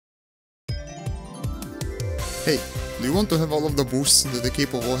Hey, do you want to have all of the boosts that the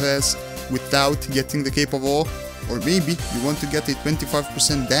Cape of Awe has without getting the Cape of Awe? Or maybe you want to get a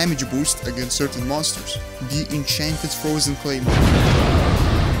 25% damage boost against certain monsters. The Enchanted Frozen Claymore.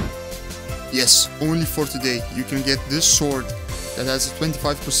 Yes, only for today you can get this sword that has a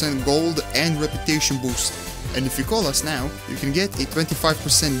 25% gold and reputation boost. And if you call us now, you can get a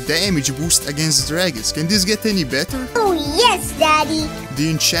 25% damage boost against dragons. Can this get any better? Oh yes, Daddy! The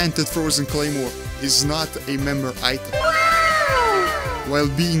Enchanted Frozen Claymore is not a member item. Wow! While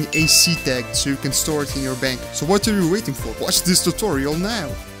being AC tagged, so you can store it in your bank. So what are you waiting for? Watch this tutorial now!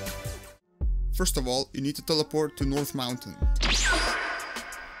 First of all, you need to teleport to North Mountain.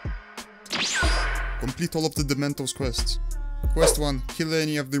 Complete all of the Dementos quests. Quest 1, kill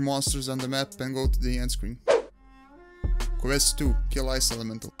any of the monsters on the map and go to the end screen. Quest 2, kill Ice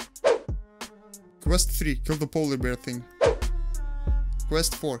Elemental. Quest 3, kill the polar bear thing.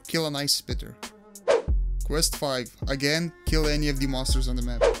 Quest 4, kill an ice spitter. Quest 5, again, kill any of the monsters on the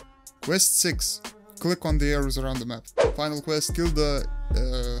map. Quest 6, click on the arrows around the map. Final quest, kill the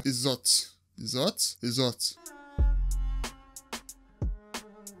Izoz. Izoz?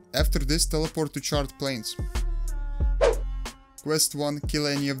 After this, teleport to charred plains. Quest 1, kill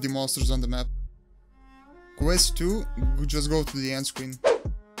any of the monsters on the map. Quest 2, just go to the end screen.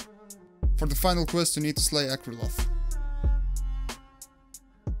 For the final quest, you need to slay Galanoth.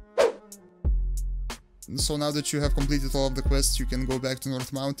 So now that you have completed all of the quests, you can go back to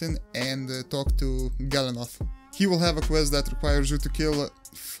North Mountain and talk to Galanoth. He will have a quest that requires you to kill...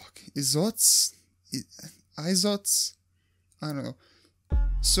 Izoz? Izoz? I don't know.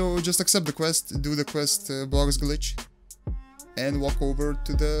 So just accept the quest, do the quest box glitch, and walk over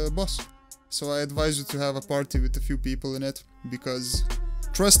to the boss. So I advise you to have a party with a few people in it, because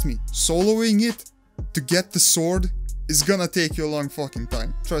trust me, soloing it to get the sword is gonna take you a long fucking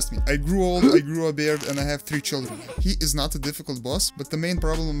time. Trust me, I grew old, I grew a beard, and I have 3 children. He is not a difficult boss, but the main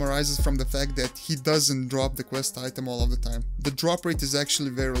problem arises from the fact that he doesn't drop the quest item all of the time. The drop rate is actually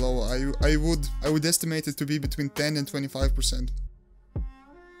very low. I would estimate it to be between 10 and 25%.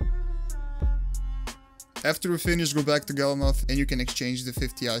 After we finish, go back to Galanoth and you can exchange the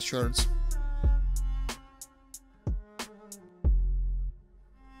 50 ice shards.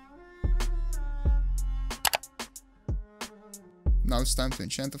 Now it's time to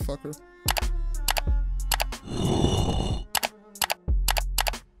enchant the fucker.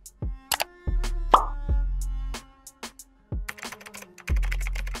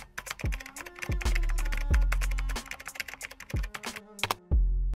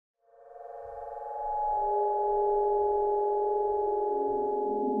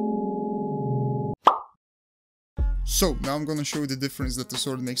 So, now I'm gonna show you the difference that the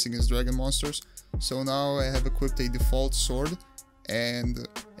sword makes against dragon monsters. So now I have equipped a default sword, and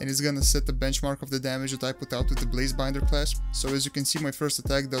it's gonna set the benchmark of the damage that I put out with the Blazebinder class. So as you can see, my first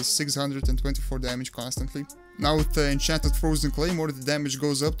attack does 624 damage constantly. Now with the Enchanted Frozen Claymore, the damage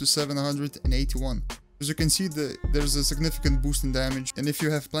goes up to 781. As you can see, there's a significant boost in damage, and if you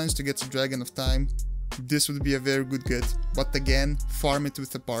have plans to get to Dragon of Time, this would be a very good get, but again, farm it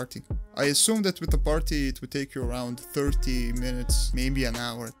with a party. I assume that with a party it would take you around 30 minutes, maybe an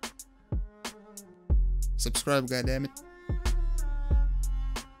hour. Subscribe, goddammit.